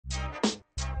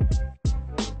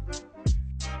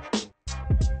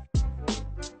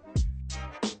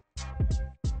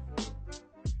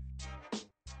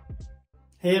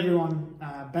Hey everyone,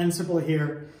 Ben Sippel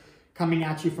here, coming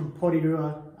at you from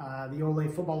Porirua, the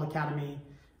Olé Football Academy,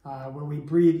 where we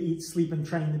breathe, eat, sleep, and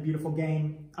train the beautiful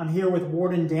game. I'm here with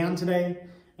Warden Dan today,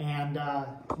 and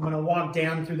I'm going to walk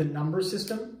Dan through the number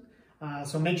system.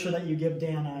 So make sure that you give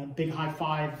Dan a big high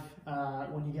five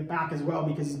when you get back as well,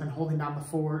 because he's been holding down the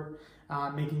fort,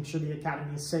 making sure the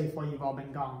academy is safe while you've all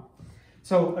been gone.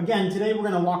 So again, today we're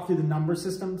going to walk through the number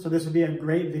system. So this would be a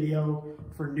great video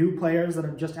for new players that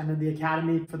have just entered the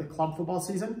academy for the club football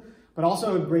season, but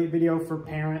also a great video for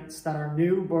parents that are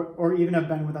new or even have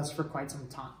been with us for quite some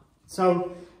time.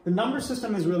 So the number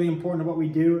system is really important to what we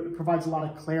do. It provides a lot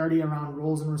of clarity around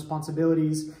roles and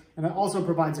responsibilities, and it also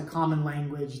provides a common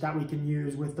language that we can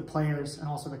use with the players and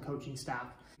also the coaching staff.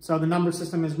 So the number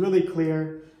system is really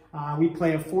clear. We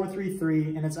play a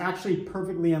 4-3-3, and it's actually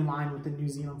perfectly in line with the New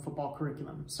Zealand football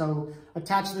curriculum. So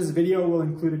attached to this video will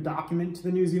include a document to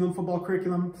the New Zealand football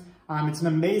curriculum. It's an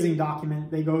amazing document.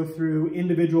 They go through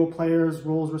individual players,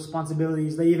 roles,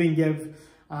 responsibilities. They even give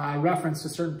reference to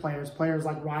certain players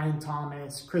like Ryan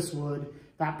Thomas, Chris Wood,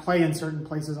 that play in certain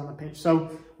places on the pitch.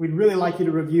 So we'd really like you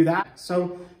to review that.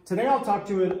 So today I'll talk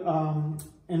to it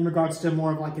in regards to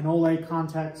more of like an Olé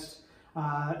context.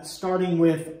 Starting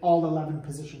with all 11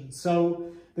 positions.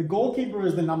 So the goalkeeper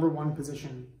is the #1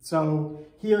 position. So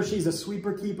he or she's a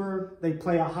sweeper keeper. They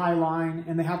play a high line,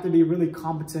 and they have to be really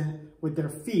competent with their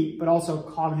feet, but also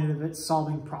cognitive at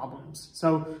solving problems.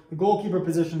 So the goalkeeper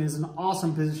position is an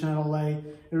awesome position at Olé.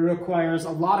 It requires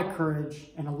a lot of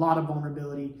courage and a lot of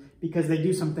vulnerability because they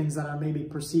do some things that are maybe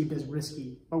perceived as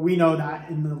risky. But we know that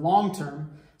in the long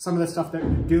term, some of the stuff that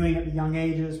they're doing at the young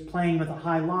ages, playing with a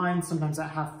high line, sometimes at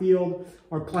half field,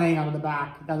 or playing out of the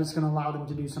back, that is going to allow them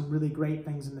to do some really great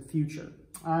things in the future.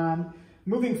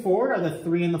 Moving forward are the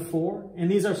 3 and the 4, and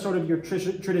these are sort of your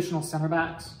traditional center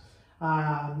backs.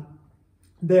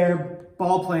 They're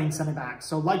ball-playing center backs.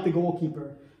 So like the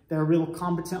goalkeeper, they're real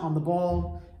competent on the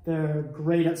ball, they're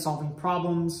great at solving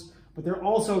problems, but they're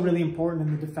also really important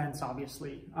in the defense,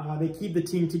 obviously. They keep the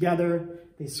team together,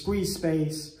 they squeeze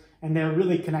space, and they're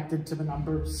really connected to the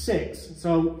number 6.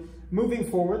 So moving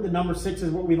forward, the number 6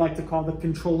 is what we like to call the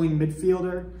controlling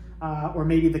midfielder, or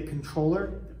maybe the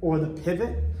controller, or the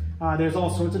pivot. There's all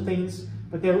sorts of things,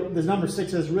 but the number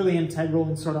 6 is really integral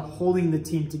in sort of holding the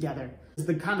team together. It's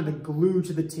the kind of the glue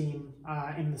to the team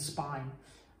in the spine.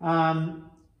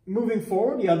 Moving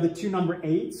forward, you have the 2 number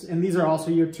 8s, and these are also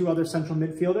your 2 other central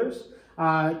midfielders.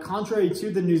 Contrary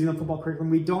to the New Zealand football curriculum,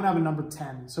 we don't have a number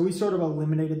 10. So we sort of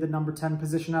eliminated the number 10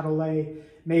 position at Olé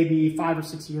maybe 5 or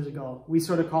 6 years ago. We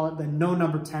sort of call it the no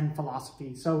number 10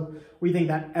 philosophy. So we think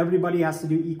that everybody has to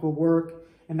do equal work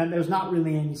and that there's not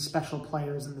really any special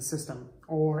players in the system,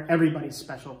 or everybody's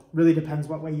special. Really depends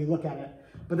what way you look at it.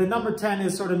 But the number 10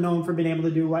 is sort of known for being able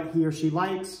to do what he or she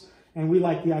likes. And we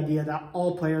like the idea that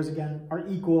all players, again, are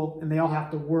equal, and they all have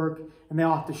to work, and they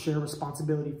all have to share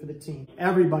responsibility for the team.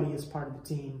 Everybody is part of the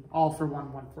team, all for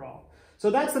one, one for all. So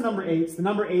that's the number 8s. The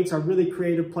number 8s are really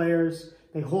creative players.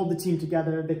 They hold the team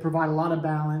together. They provide a lot of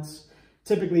balance.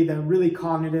 Typically, they're really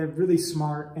cognitive, really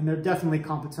smart, and they're definitely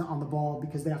competent on the ball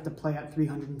because they have to play at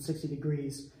 360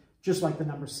 degrees, just like the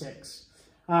number 6.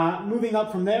 Moving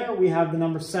up from there, we have the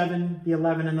number 7, the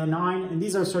 11, and the 9, and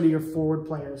these are sort of your forward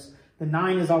players. The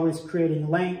 9 is always creating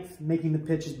length, making the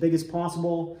pitch as big as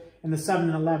possible. And the 7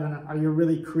 and 11 are your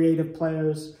really creative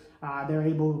players. They're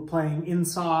able to playing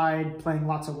inside, playing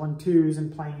lots of 1-2s,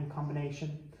 and playing in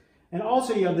combination. And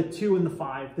also you have the 2 and the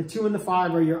 5. The 2 and the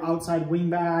 5 are your outside wing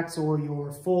backs or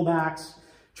your full backs.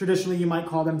 Traditionally, you might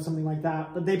call them something like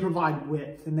that, but they provide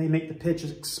width and they make the pitch as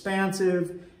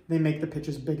expansive. They make the pitch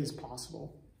as big as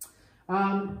possible.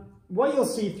 What you'll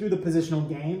see through the positional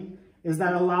game is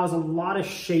that it allows a lot of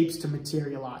shapes to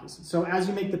materialize. So as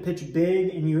you make the pitch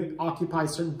big and you occupy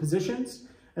certain positions,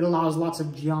 it allows lots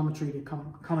of geometry to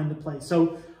come into play.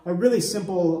 So a really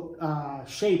simple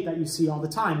shape that you see all the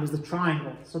time is the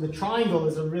triangle. So the triangle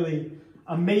is a really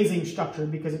amazing structure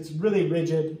because it's really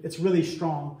rigid, it's really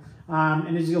strong.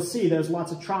 And as you'll see, there's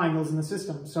lots of triangles in the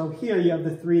system. So here you have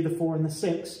the 3, the 4, and the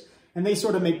 6, and they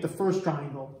sort of make the first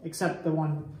triangle, except the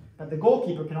one that the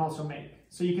goalkeeper can also make.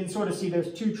 So you can sort of see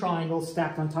there's 2 triangles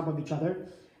stacked on top of each other.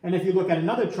 And if you look at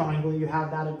another triangle, you have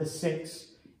that of the 6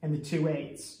 and the 2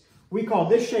 8s. We call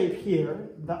this shape here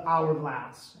the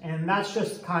hourglass. And that's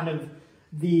just kind of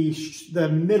the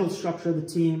middle structure of the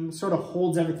team, sort of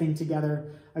holds everything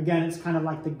together. Again, it's kind of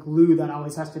like the glue that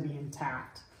always has to be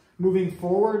intact. Moving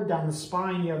forward down the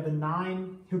spine, you have the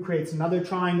 9 who creates another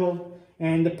triangle.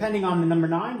 And depending on the number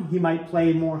 9, he might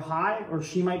play more high or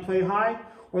she might play high.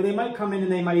 Or they might come in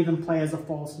and they might even play as a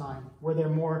false 9, where they're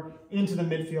more into the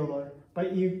midfielder.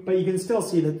 But you can still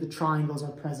see that the triangles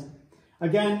are present.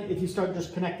 Again, if you start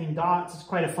just connecting dots, it's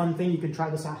quite a fun thing. You can try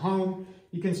this at home.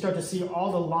 You can start to see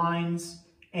all the lines,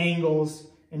 angles,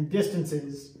 and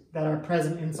distances that are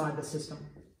present inside the system.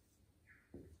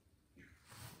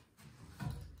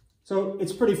 So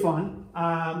it's pretty fun.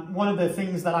 One of the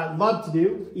things that I love to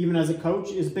do, even as a coach,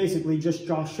 is basically just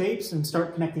draw shapes and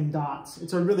start connecting dots.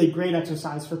 It's a really great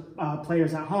exercise for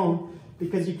players at home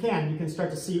because you can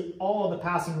start to see all the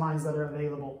passing lines that are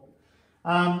available.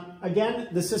 Again,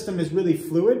 the system is really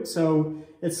fluid, so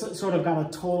it's sort of got a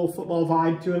total football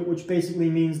vibe to it, which basically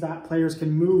means that players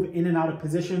can move in and out of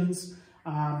positions.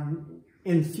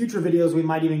 In future videos, we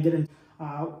might even get into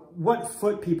what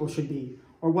foot people should be,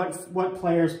 or what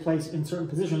players place in certain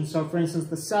positions. So for instance,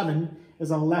 the 7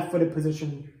 is a left-footed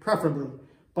position, preferably.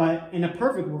 But in a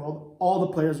perfect world, all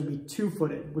the players would be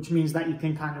 2-footed, which means that you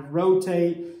can kind of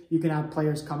rotate, you can have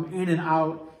players come in and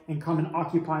out and come and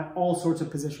occupy all sorts of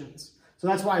positions. So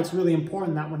that's why it's really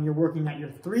important that when you're working at your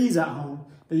 3s at home,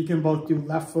 that you can both do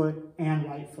left foot and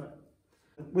right foot.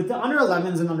 With the under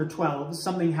 11s and under 12s,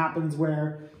 something happens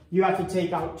where you have to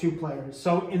take out 2 players.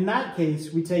 So in that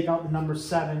case, we take out the number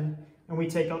 7 and we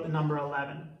take out the number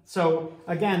 11. So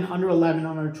again, under 11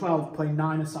 and under 12 play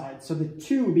 9 aside. So the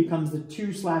 2 becomes the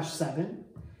 2/7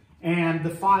 and the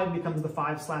 5 becomes the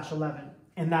 5/11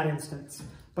 in that instance.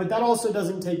 But that also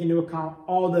doesn't take into account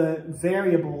all the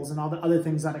variables and all the other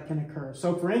things that it can occur.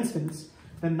 So for instance,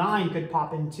 the 9 could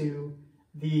pop into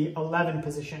the 11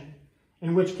 position,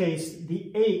 in which case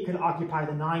the 8 could occupy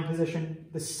the 9 position,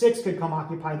 the 6 could come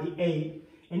occupy the 8,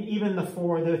 and even the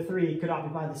 4, the 3 could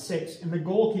occupy the 6, and the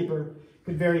goalkeeper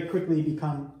could very quickly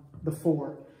become the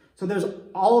 4. So there's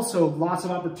also lots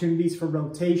of opportunities for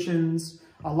rotations,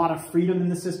 a lot of freedom in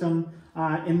the system.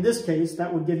 In this case,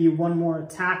 that would give you one more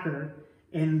attacker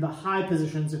in the high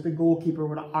positions if the goalkeeper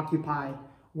were to occupy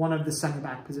one of the center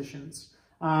back positions.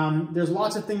 There's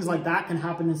lots of things like that can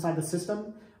happen inside the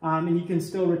system, and you can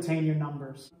still retain your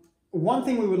numbers. One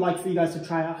thing we would like for you guys to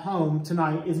try at home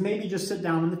tonight is maybe just sit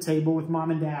down on the table with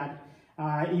mom and dad.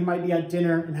 You might be at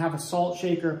dinner and have a salt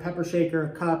shaker, a pepper shaker, a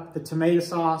cup, the tomato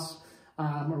sauce,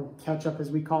 or ketchup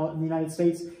as we call it in the United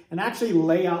States, and actually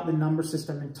lay out the number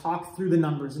system and talk through the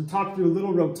numbers and talk through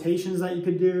little rotations that you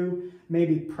could do,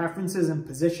 maybe preferences and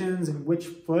positions and which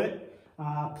foot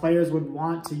players would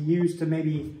want to use to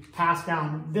maybe pass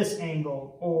down this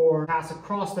angle or pass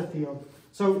across the field.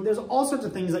 So there's all sorts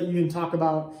of things that you can talk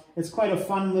about. It's quite a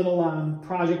fun little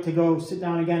project to go sit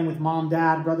down again with mom,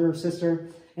 dad, brother or sister,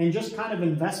 and just kind of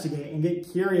investigate and get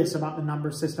curious about the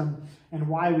number system and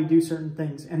why we do certain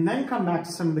things. And then come back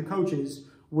to some of the coaches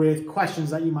with questions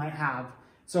that you might have.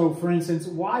 So for instance,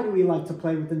 why do we like to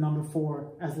play with the number 4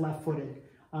 as left-footed?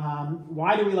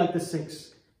 Why do we like the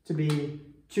 6 to be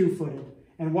 2-footed?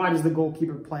 And why does the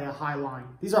goalkeeper play a high line?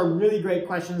 These are really great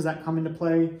questions that come into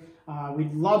play.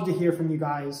 We'd love to hear from you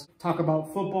guys. Talk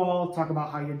about football, talk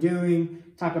about how you're doing,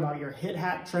 talk about your hit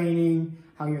hat training,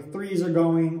 how your 3s are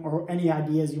going, or any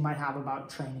ideas you might have about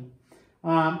training.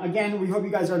 Again, we hope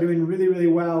you guys are doing really, really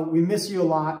well. We miss you a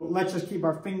lot. Let's just keep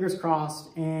our fingers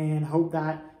crossed and hope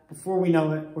that before we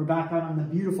know it, we're back out on the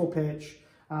beautiful pitch,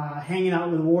 hanging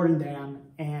out with Ward and Dan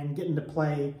and getting to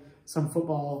play some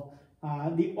football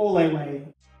the Olé way.